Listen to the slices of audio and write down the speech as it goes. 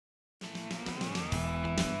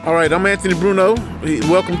All right, I'm Anthony Bruno.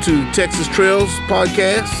 Welcome to Texas Trails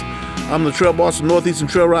Podcast. I'm the trail boss of Northeastern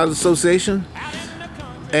Trail Riders Association.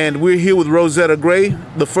 And we're here with Rosetta Gray,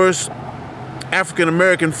 the first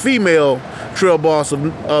African-American female trail boss of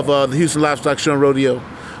the Houston Livestock Show and Rodeo.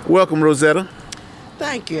 Welcome, Rosetta.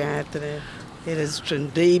 Thank you, Anthony. It has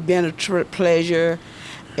indeed been a pleasure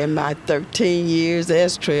in my 13 years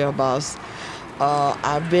as trail boss.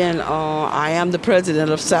 I am the president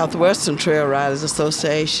of Southwestern Trail Riders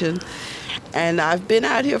Association, and I've been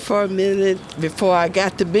out here for a minute before I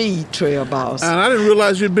got to be trail boss. And I didn't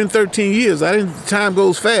realize you'd been 13 years. Time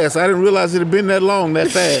goes fast. I didn't realize it had been that long, that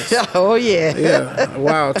fast. Oh, yeah. Yeah.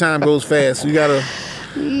 Wow, time goes fast. You got to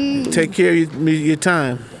take care of your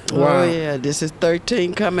time. Wow. Oh, yeah. This is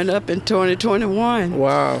 13 coming up in 2021.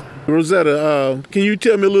 Wow. Rosetta, can you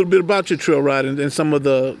tell me a little bit about your trail riding and some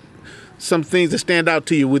things that stand out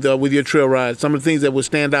to you with your trail ride, some of the things that would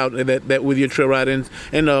stand out that with your trail ride, and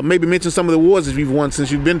maybe mention some of the awards that you've won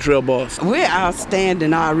since you've been trail boss. We're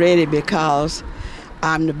outstanding already because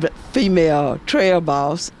I'm the female trail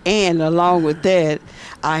boss, and along with that,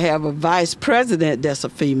 I have a vice president that's a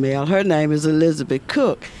female. Her name is Elizabeth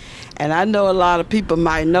Cook, and I know a lot of people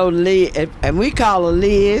might know Liz, and we call her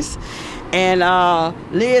Liz. And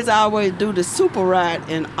Liz always do the super ride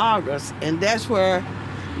in August, and that's where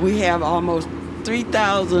we have almost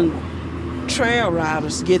 3,000 trail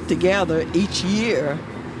riders get together each year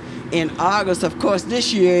in August. Of course,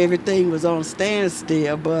 this year everything was on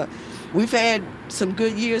standstill, but we've had some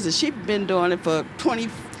good years, and she's been doing it for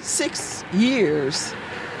 26 years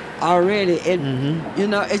already. And,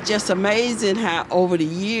 it's just amazing how over the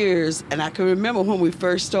years, and I can remember when we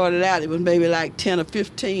first started out, it was maybe like 10 or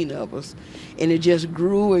 15 of us. And it just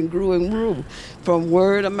grew and grew and grew from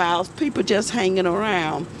word of mouth, people just hanging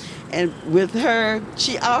around. And with her,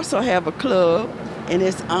 she also have a club, and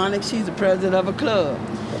it's Onyx. She's the president of a club.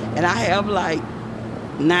 And I have like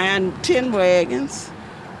 9-10 wagons.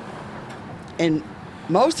 And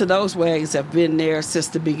most of those wagons have been there since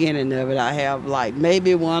the beginning of it. I have like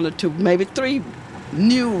maybe 1 or 2, maybe 3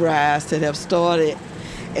 new rides that have started,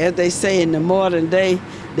 as they say in the modern day,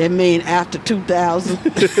 that mean after 2000.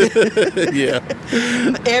 Yeah.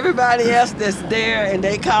 Everybody else that's there, and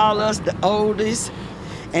they call us the oldest.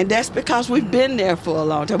 And that's because we've been there for a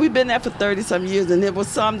long time. We've been there for 30-some years, and there was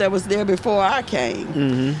some that was there before I came.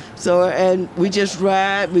 Mm-hmm. So, and we just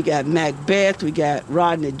ride. We got Macbeth, we got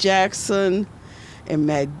Rodney Jackson, and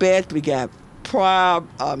Macbeth. We got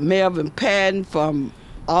Melvin Patton from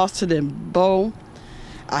Austin and Bow.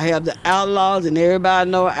 I have the Outlaws, and everybody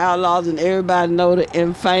know Outlaws, and everybody know the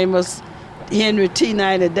infamous Henry T.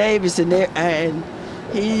 90 Davis, and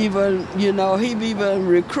he even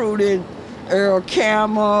recruited Earl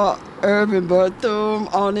Campbell, Irvin Berthum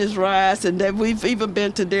on his rides, and that we've even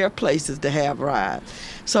been to their places to have rides.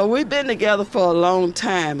 So we've been together for a long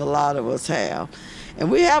time, a lot of us have. And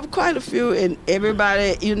we have quite a few, and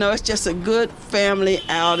everybody, it's just a good family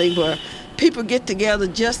outing where people get together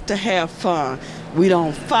just to have fun. We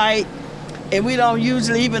don't fight, and we don't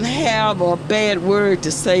usually even have a bad word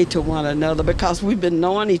to say to one another because we've been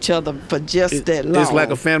knowing each other for just that long. It's like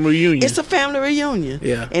a family reunion. It's a family reunion.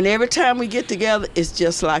 Yeah. And every time we get together, it's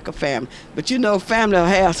just like a family. But family will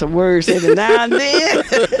have some words every now and then.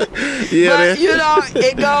 Yeah. But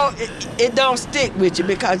it don't stick with you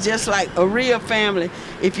because just like a real family,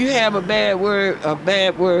 if you have a bad word or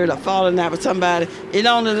falling out with somebody, it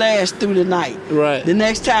only lasts through the night. Right. The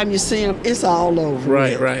next time you see them, it's all over.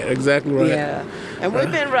 Right. Exactly right. Yeah. And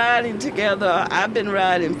we've been riding together. I've been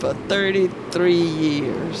riding for 33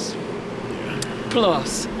 years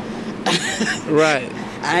plus. Right.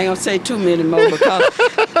 I ain't gonna say too many more because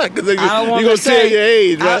I don't want to tell your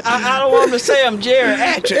age, right? I don't want to say I'm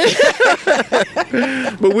geriatric.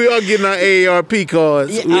 But we are getting our AARP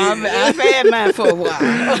cards. Yeah, I've had mine for a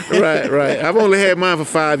while. Right. I've only had mine for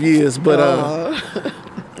 5 years, but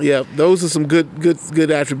yeah, those are some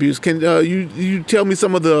good attributes. Can you tell me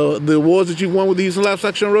some of the awards that you won with the Houston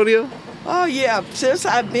Livestock Show and Rodeo? Oh yeah, since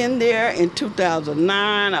I've been there in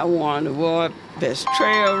 2009, I won the award Best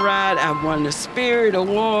Trail Ride. I've won the Spirit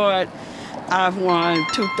Award. I've won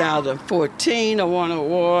 2014. I won an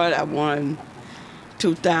award. I won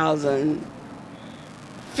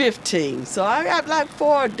 2015. So I got like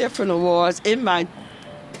 4 different awards in my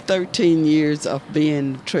 13 years of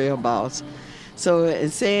being trail boss. So in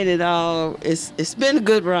saying it all, it's been a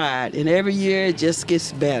good ride, and every year it just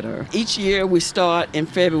gets better. Each year we start in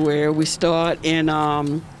February. We start in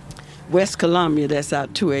West Columbia, that's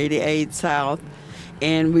out 288 South,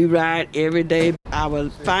 and we ride every day. Our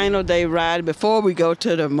final day ride before we go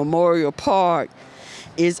to the Memorial Park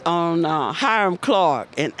is on Hiram Clark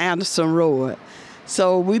and Anderson Road.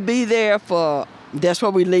 So we be there for, that's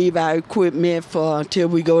where we leave our equipment for until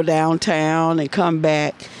we go downtown and come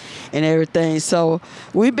back and everything. So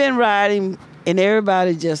we've been riding, and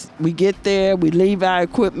everybody just, we get there, we leave our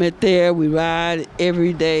equipment there, we ride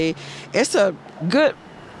every day. It's a good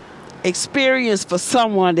experience for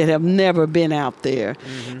someone that have never been out there.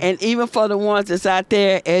 Mm-hmm. And even for the ones that's out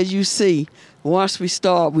there, as you see, once we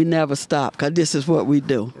start, we never stop, because this is what we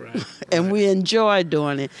do. Right. And we enjoy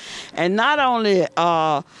doing it. And not only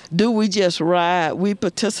do we just ride, we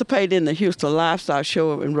participate in the Houston Livestock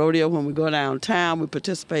Show and Rodeo when we go downtown. We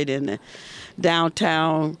participate in the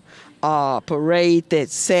downtown parade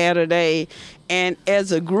that Saturday. And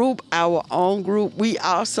as a group, our own group, we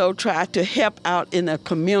also try to help out in the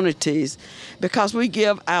communities, because we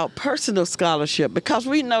give out personal scholarship, because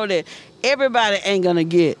we know that everybody ain't going to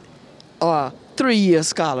get a 3-year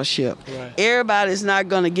scholarship. Right. Everybody's not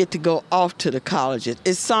going to get to go off to the colleges.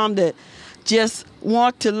 It's some that just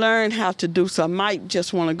want to learn how to do something, might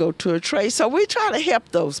just want to go to a trade. So we try to help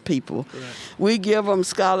those people. Right. We give them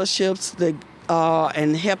scholarships that,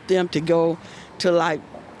 and help them to go to like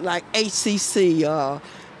HCC or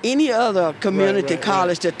any other community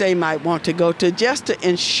college that they might want to go to, just to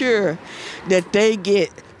ensure that they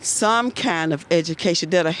get some kind of education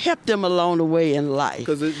that'll help them along the way in life.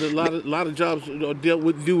 Because a lot of jobs are dealt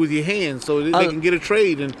with your hands, so they can get a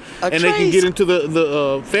trade and they can get into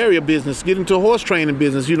the farrier business, get into a horse training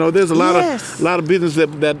business. You know, there's a lot of business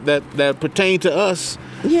that pertain to us.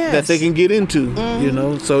 Yes. That they can get into, mm-hmm. You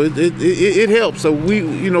know, so it helps. So we,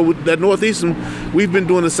 you know, at Northeastern, we've been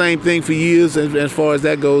doing the same thing for years as far as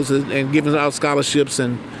that goes, and giving out scholarships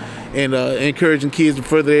and encouraging kids to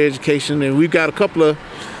further their education. And we've got a couple of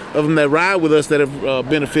them that ride with us that have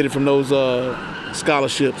benefited from those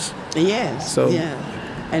scholarships. Yes. So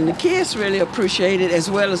yeah. And the kids really appreciate it,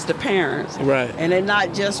 as well as the parents. Right. And they're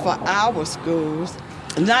not just for our schools,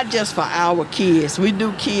 not just for our kids. We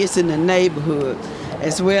do kids in the neighborhood,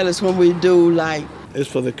 as well as when we do like, it's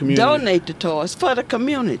for the community. Donate the toys for the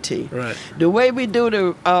community. Right. The way we do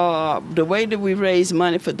the way that we raise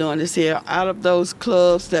money for doing this here, out of those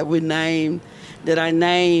clubs that I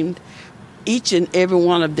named, each and every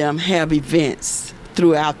one of them have events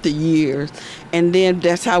throughout the years, and then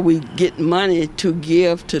that's how we get money to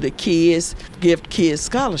give to the kids, give kids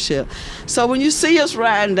scholarship. So when you see us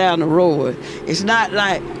riding down the road, it's not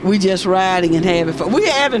like we just riding and having fun. We're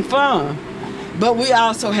having fun, but we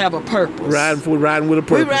also have a purpose. We're riding with a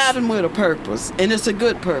purpose. We're riding with a purpose, and it's a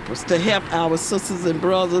good purpose, to help our sisters and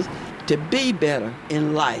brothers to be better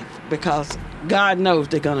in life, because God knows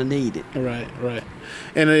they're going to need it. Right.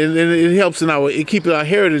 And it helps it keeps our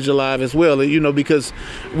heritage alive as well, you know, because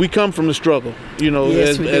we come from the struggle, you know,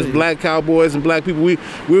 yes, as black cowboys and black people,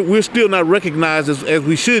 we're still not recognized as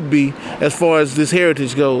we should be as far as this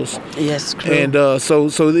heritage goes. Yes, true. And so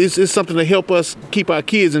it's something to help us keep our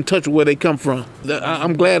kids in touch with where they come from.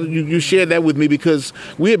 I'm glad you shared that with me, because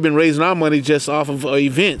we have been raising our money just off of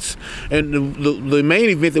events. And the main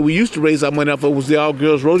event that we used to raise our money off of was the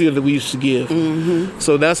all-girls rodeo that we used to give. Mm-hmm.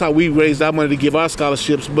 So that's how we raised our money to give our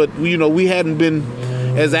scholarships. But, you know, we hadn't been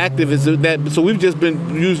as active as that. So we've just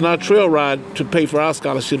been using our trail ride to pay for our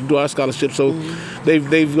scholarship, to do our scholarship. So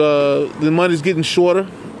the money's getting shorter.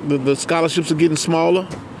 The scholarships are getting smaller.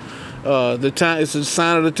 It's a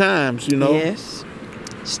sign of the times, you know. Yes.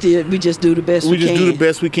 Still, we just do the best we can. We just do the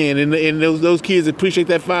best we can. And those kids appreciate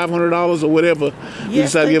that $500 or whatever.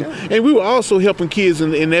 Yes, they do. And we were also helping kids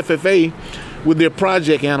in FFA with their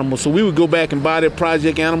project animals. So we would go back and buy their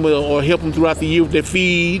project animal or help them throughout the year with their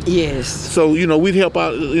feed. Yes. So, you know, we'd help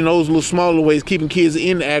out in those little smaller ways, keeping kids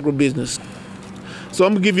in the agribusiness. So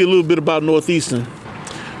I'm going to give you a little bit about Northeastern.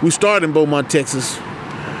 We started in Beaumont, Texas.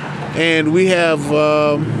 And we have,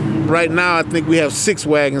 right now, I think we have 6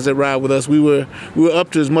 wagons that ride with us. We were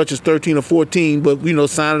up to as much as 13 or 14, but, you know,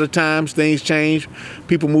 sign of the times, things change.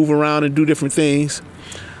 People move around and do different things.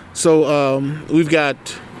 So we've got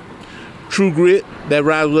True Grit that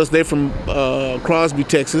rides with us. They're from Crosby,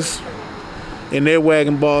 Texas, and their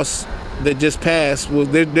wagon boss that just passed was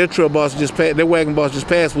their trail boss just passed. Their wagon boss just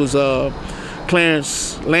passed was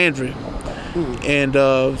Clarence Landry, and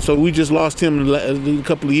so we just lost him a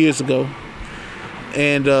couple of years ago.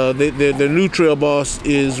 And their new trail boss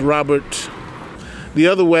is Robert. The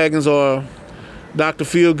other wagons are Dr.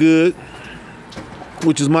 Feelgood,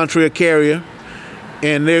 which is Montreal Carrier.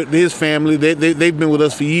 And his family, they've been with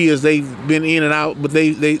us for years. They've been in and out, but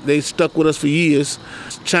they stuck with us for years.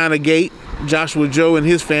 China Gate, Joshua Joe and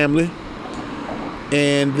his family.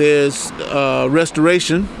 And there's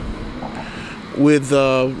Restoration with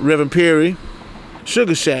Reverend Perry.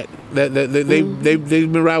 Sugar Shack, they've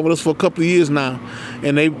been riding with us for a couple of years now.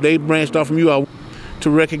 And they branched off from you all. to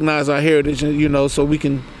recognize our heritage, you know, so we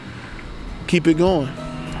can keep it going.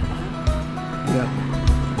 Yeah.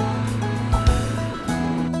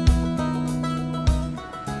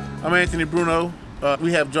 I'm Anthony Bruno.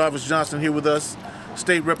 We have Jarvis Johnson here with us,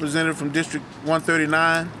 State Representative from District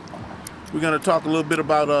 139. We're going to talk a little bit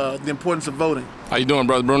about the importance of voting. How you doing,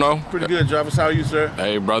 Brother Bruno? Pretty good, Jarvis. How are you, sir?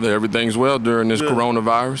 Hey, brother, everything's well during this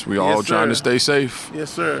coronavirus. We all trying to stay safe.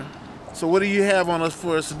 Yes, sir. So what do you have on us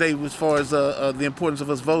for us today as far as the importance of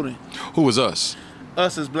us voting? Who is us?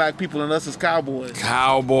 Us as black people and us as cowboys.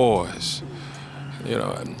 Cowboys. You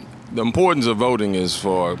know, the importance of voting is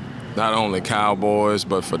for not only cowboys,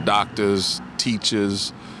 but for doctors,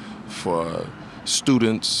 teachers, for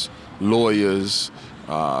students, lawyers,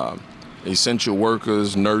 essential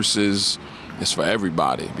workers, nurses. It's for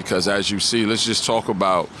everybody, because as you see, let's just talk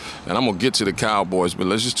about, and I'm gonna get to the cowboys, but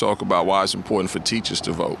let's just talk about why it's important for teachers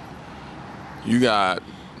to vote. You got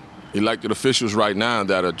elected officials right now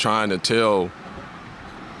that are trying to tell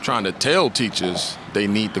teachers they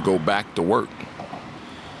need to go back to work.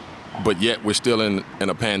 But yet we're still in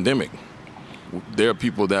a pandemic. There are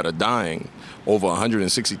people that are dying. Over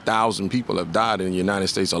 160,000 people have died in the United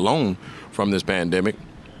States alone from this pandemic.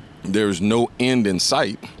 There's no end in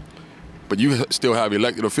sight. But you still have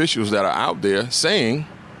elected officials that are out there saying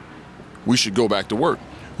we should go back to work.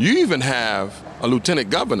 You even have a lieutenant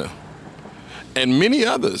governor and many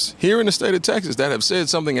others here in the state of Texas that have said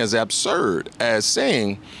something as absurd as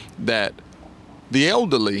saying that the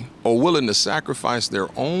elderly are willing to sacrifice their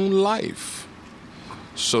own life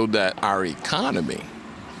so that our economy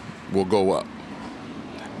will go up.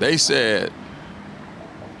 They said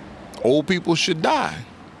old people should die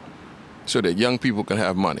so that young people can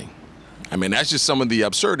have money. I mean, that's just some of the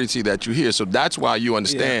absurdity that you hear. So that's why you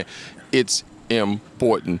understand it's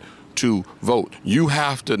important to vote. You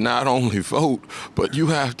have to not only vote, but you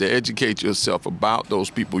have to educate yourself about those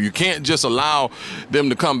people. You can't just allow them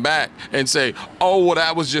to come back and say, oh, well,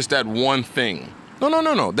 that was just that one thing.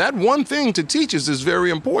 No. That one thing to teachers is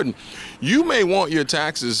very important. You may want your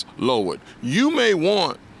taxes lowered. You may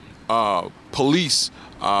want police,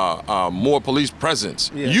 more police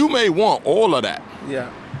presence. Yes. You may want all of that. Yeah.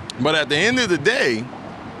 But at the end of the day,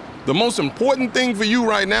 the most important thing for you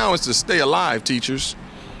right now is to stay alive, teachers.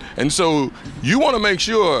 And so you want to make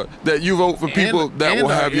sure that you vote for people that will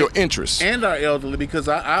have your interests. And our elderly, because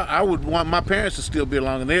I would want my parents to still be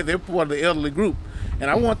along, and they're part of the elderly group. And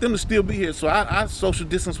I want them to still be here, so I social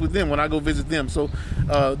distance with them when I go visit them. So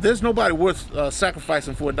there's nobody worth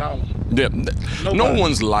sacrificing for $1. Yeah, no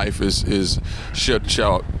one's life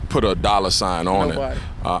shall put a dollar sign on it.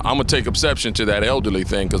 I'm gonna take exception to that elderly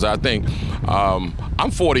thing, because I think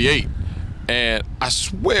I'm 48, and I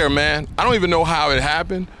swear, man, I don't even know how it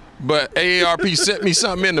happened, but AARP sent me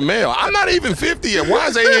something in the mail. I'm not even 50 yet. Why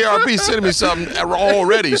is AARP sending me something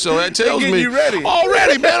already? So that tells me you ready.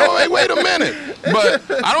 Already, man. Wait a minute. But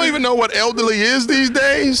I don't even know what elderly is these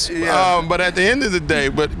days. Yeah. But at the end of the day,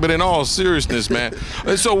 but in all seriousness, man.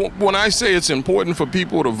 And so when I say it's important for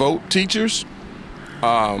people to vote, teachers,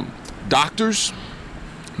 doctors,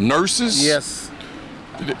 nurses. Yes.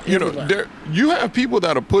 You know, you have people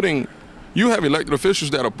that are you have elected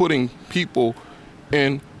officials that are putting people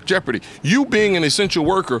in jeopardy. You being an essential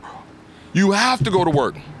worker, you have to go to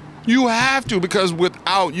work. You have to, because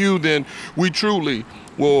without you, then we truly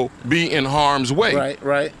will be in harm's way.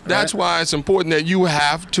 Right. That's why it's important that you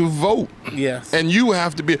have to vote. Yes. And you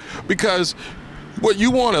have to be, because what you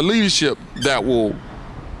want a leadership that will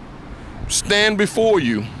stand before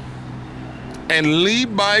you and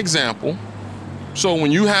lead by example. So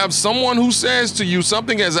when you have someone who says to you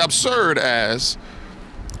something as absurd as,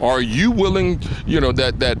 are you willing,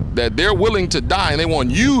 that they're willing to die and they want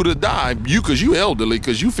you to die, because you elderly,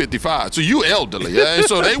 because you 55, so you elderly, and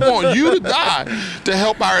so they want you to die to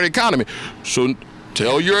help our economy. So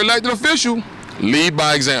tell your elected official, lead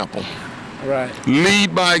by example. Right.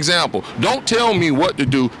 Lead by example. Don't tell me what to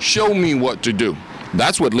do, show me what to do.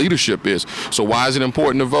 That's what leadership is. So why is it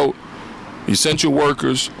important to vote? Essential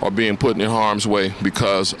workers are being put in harm's way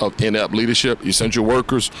because of inept leadership. Essential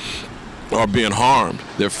workers are being harmed.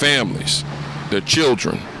 Their families, their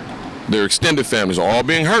children, their extended families are all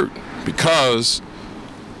being hurt because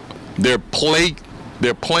they're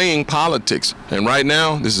playing politics. And right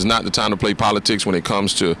now, this is not the time to play politics when it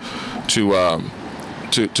comes to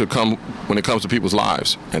people's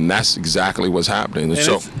lives. And that's exactly what's happening. And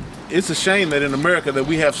it's a shame that in America that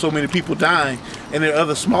we have so many people dying, and there are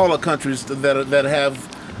other smaller countries that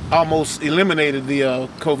have almost eliminated the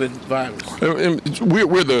COVID virus.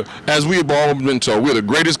 As we have all been told, we're the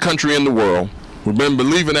greatest country in the world. We've been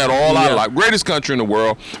believing that all our life. Greatest country in the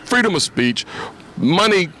world, freedom of speech,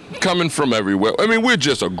 money coming from everywhere. I mean, we're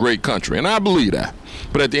just a great country, and I believe that.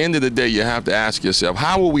 But at the end of the day, you have to ask yourself,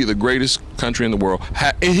 how are we the greatest country in the world?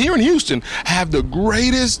 And here in Houston, have the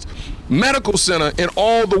greatest medical center in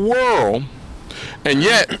all the world, and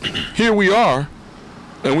yet here we are,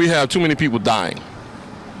 and we have too many people dying.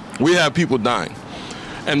 We have people dying.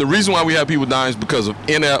 And the reason why we have people dying is because of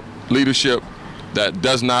inept leadership that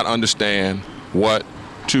does not understand what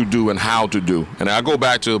to do and how to do. And I go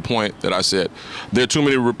back to the point that I said, there are too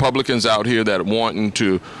many Republicans out here that are wanting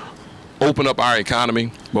to open up our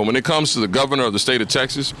economy. But when it comes to the governor of the state of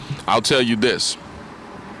Texas, I'll tell you this.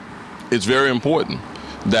 It's very important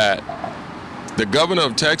that the governor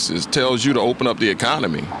of Texas tells you to open up the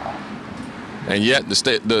economy, and yet the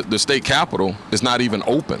state capitol is not even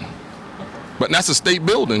open. But that's a state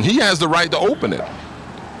building. He has the right to open it.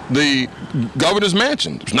 The governor's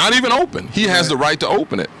mansion is not even open. He has the right to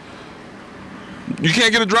open it. You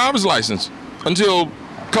can't get a driver's license until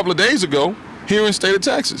a couple of days ago here in the state of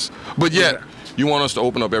Texas. But yet, you want us to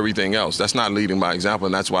open up everything else. That's not leading by example,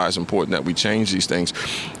 and that's why it's important that we change these things.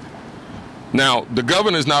 Now, the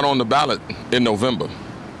governor is not on the ballot in November,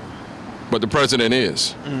 but the president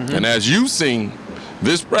is. Mm-hmm. And as you've seen,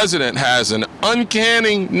 this president has an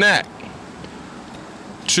uncanny knack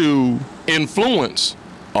to influence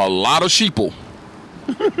a lot of sheeple.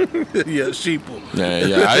 Yeah, sheeple.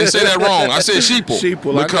 Yeah, I didn't say that wrong. I said sheeple.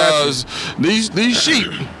 Sheeple, because these sheep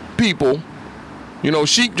people, you know,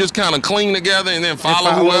 sheep just kind of cling together and then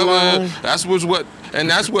follow whoever. Along.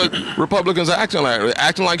 That's what Republicans are acting like. They're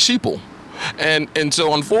acting like sheeple. And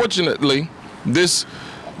so unfortunately, this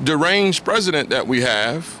deranged president that we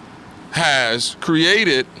have has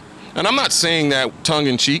created, and I'm not saying that tongue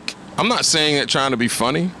in cheek. I'm not saying that trying to be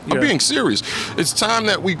funny. I'm being serious. It's time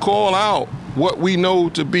that we call out what we know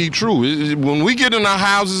to be true. When we get in our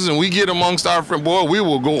houses and we get amongst our friends, boy,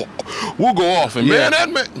 we'll go off. And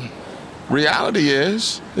reality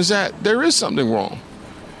is that there is something wrong.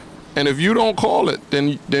 And if you don't call it,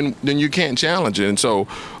 then you can't challenge it. And so,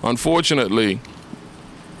 unfortunately,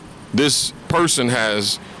 this person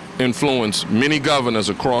has influenced many governors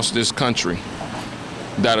across this country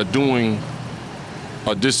that are doing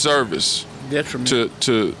a disservice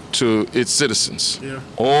to its citizens,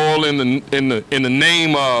 all in the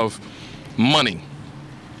name of money.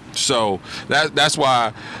 So that's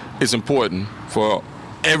why it's important for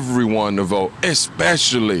everyone to vote,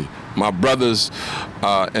 especially my brothers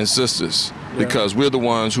and sisters, because we're the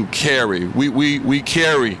ones who carry. We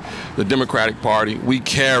carry the Democratic Party. We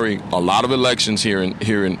carry a lot of elections here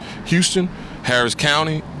in Houston, Harris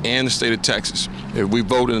County, and the state of Texas. If we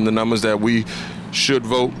voted in the numbers that we should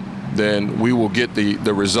vote, then we will get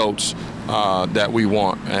the results that we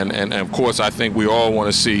want. And of course, I think we all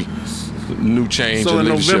want to see new change so in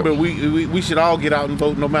in leadership. November, we should all get out and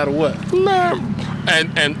vote no matter what.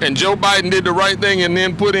 And Joe Biden did the right thing and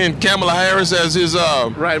then put in Kamala Harris as his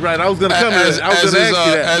right. I was going to come as, I was going to ask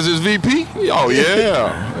you that. As his VP. Oh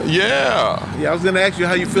yeah, yeah. I was going to ask you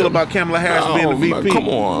how you feel about Kamala Harris being the VP. Come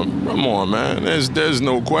on, man. There's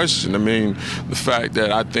no question. I mean, the fact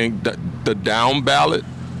that I think that the down ballot,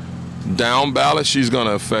 she's going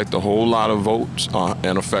to affect a whole lot of votes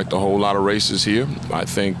and affect a whole lot of races here. I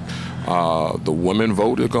think the women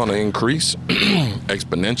vote is going to increase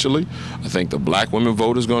exponentially. I think the black women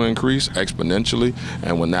vote is going to increase exponentially.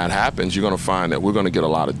 And when that happens, you're going to find that we're going to get a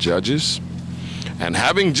lot of judges. And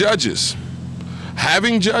having judges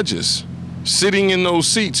sitting in those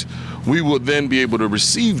seats, we will then be able to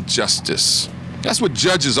receive justice. That's what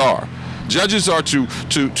judges are. Judges are to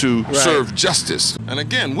serve justice. And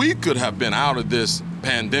again, we could have been out of this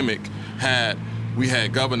pandemic had we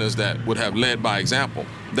had governors that would have led by example,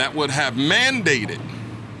 that would have mandated,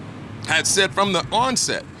 had said from the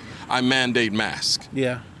onset, I mandate masks.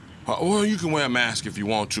 Yeah. Well, you can wear a mask if you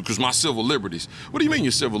want to, because my civil liberties. What do you mean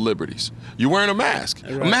your civil liberties? You're wearing a mask.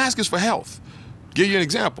 Right. A mask is for health. Give you an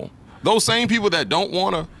example. Those same people that don't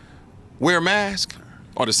want to wear a mask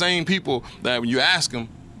are the same people that when you ask them,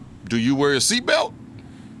 do you wear a seatbelt?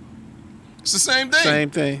 It's the same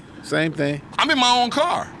thing. Same thing. I'm in my own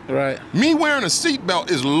car. Right. Me wearing a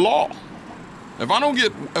seatbelt is law. If I don't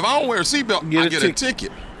wear a seatbelt, I get a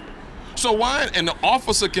ticket. So why? And the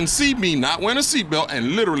officer can see me not wearing a seatbelt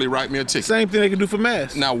and literally write me a ticket. Same thing they can do for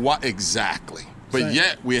masks. Now what exactly? But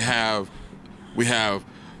yet we have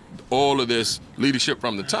all of this leadership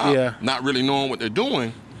from the top, not really knowing what they're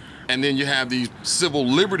doing. And then you have these civil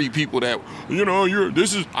liberty people that,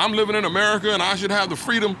 I'm living in America and I should have the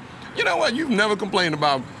freedom. You know what? You've never complained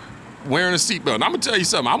about wearing a seatbelt. And I'm going to tell you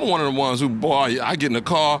something. I'm one of the ones who, I get in the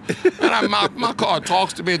car and my car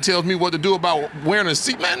talks to me and tells me what to do about wearing a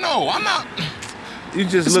seat. Man, no, I'm not. You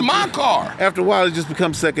just it's look. my car. After a while, it just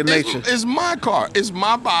becomes second nature. It's my car. It's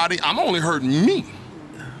my body. I'm only hurting me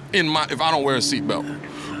if I don't wear a seatbelt.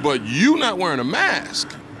 But you not wearing a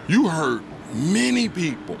mask, you hurt many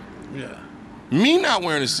people. Yeah. Me not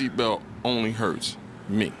wearing a seatbelt only hurts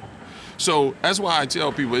me. So that's why I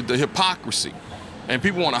tell people the hypocrisy. And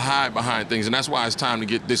people want to hide behind things, and that's why it's time to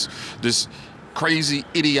get this crazy,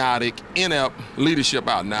 idiotic, inept leadership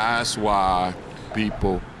out. And that's why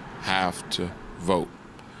people have to vote.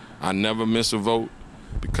 I never miss a vote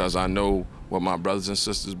because I know what my brothers and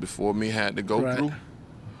sisters before me had to go through.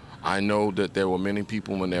 I know that there were many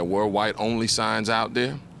people when there were white-only signs out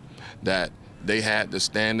there that they had to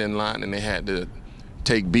stand in line and they had to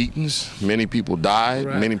take beatings. Many people died.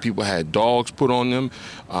 Right. Many people had dogs put on them.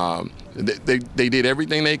 They did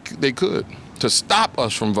everything they could to stop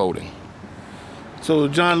us from voting. So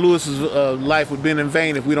John Lewis's life would have been in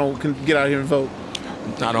vain if we don't get out here and vote.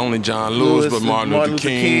 Not only John Lewis, but Martin Luther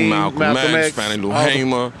King, Malcolm X, Fannie Lou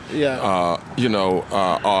Hamer,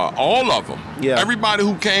 all of them. Yeah. Everybody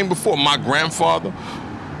who came before. My grandfather,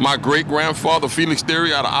 my great-grandfather, Felix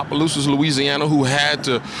Theory out of Opelousas, Louisiana, who had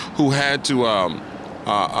to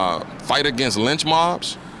fight against lynch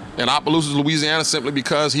mobs in Opelousas, Louisiana, simply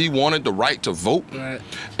because he wanted the right to vote. Right.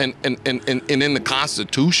 And in the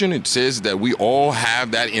Constitution, it says that we all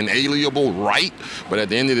have that inalienable right. But at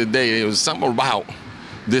the end of the day, it was something about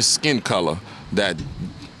this skin color that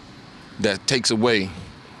takes away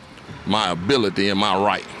my ability and my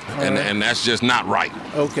right. And that's just not right.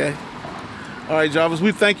 Okay. All right, Jarvis,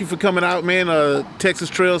 we thank you for coming out, man. Texas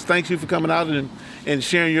Trails, thanks you for coming out and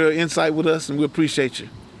sharing your insight with us, and we appreciate you.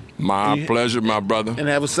 My pleasure, my brother. And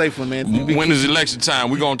have a safe one, man. When is election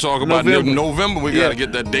time? We're going to talk about November. We got to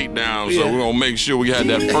get that date down. So we're going to make sure we had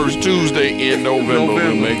that first Tuesday in November.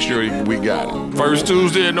 We'll make sure we got it. First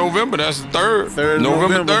Tuesday in November, that's the 3rd.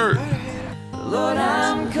 November 3rd. Lord,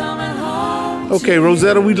 I'm coming home. Okay,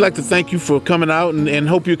 Rosetta, we'd like to thank you for coming out and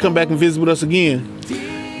hope you'll come back and visit with us again.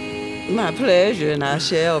 My pleasure, and I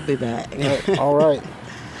shall be back. All right.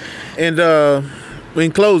 And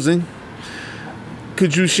in closing,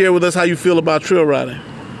 could you share with us how you feel about trail riding?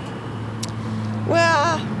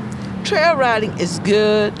 Well, trail riding is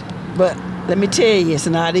good, but let me tell you, it's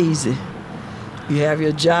not easy. You have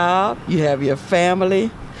your job, you have your family,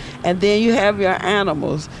 and then you have your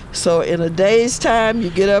animals. So in a day's time, you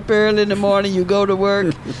get up early in the morning, you go to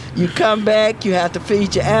work, you come back, you have to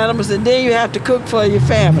feed your animals, and then you have to cook for your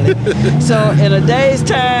family. So in a day's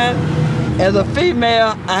time, as a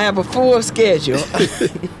female, I have a full schedule.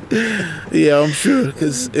 Yeah, I'm sure,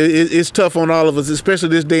 because it's tough on all of us, especially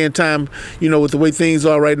this day and time, with the way things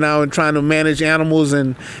are right now and trying to manage animals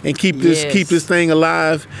and keep this thing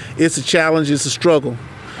alive. It's a challenge. It's a struggle.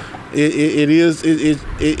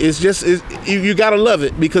 It's just you gotta love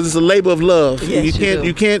it because it's a labor of love. Yes,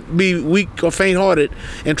 you can't be weak or faint-hearted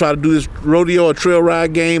and try to do this rodeo or trail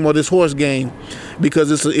ride game or this horse game,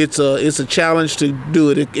 because it's a challenge to do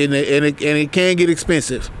it, and it can get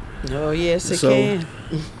expensive. Oh yes, it can.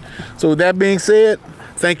 So with that being said,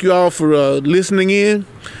 thank you all for listening in,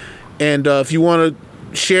 and if you want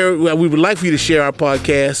to share, we would like for you to share our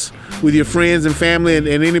podcast with your friends and family and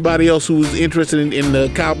anybody else who's interested in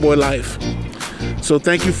the cowboy life. So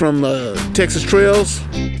thank you from Texas Trails.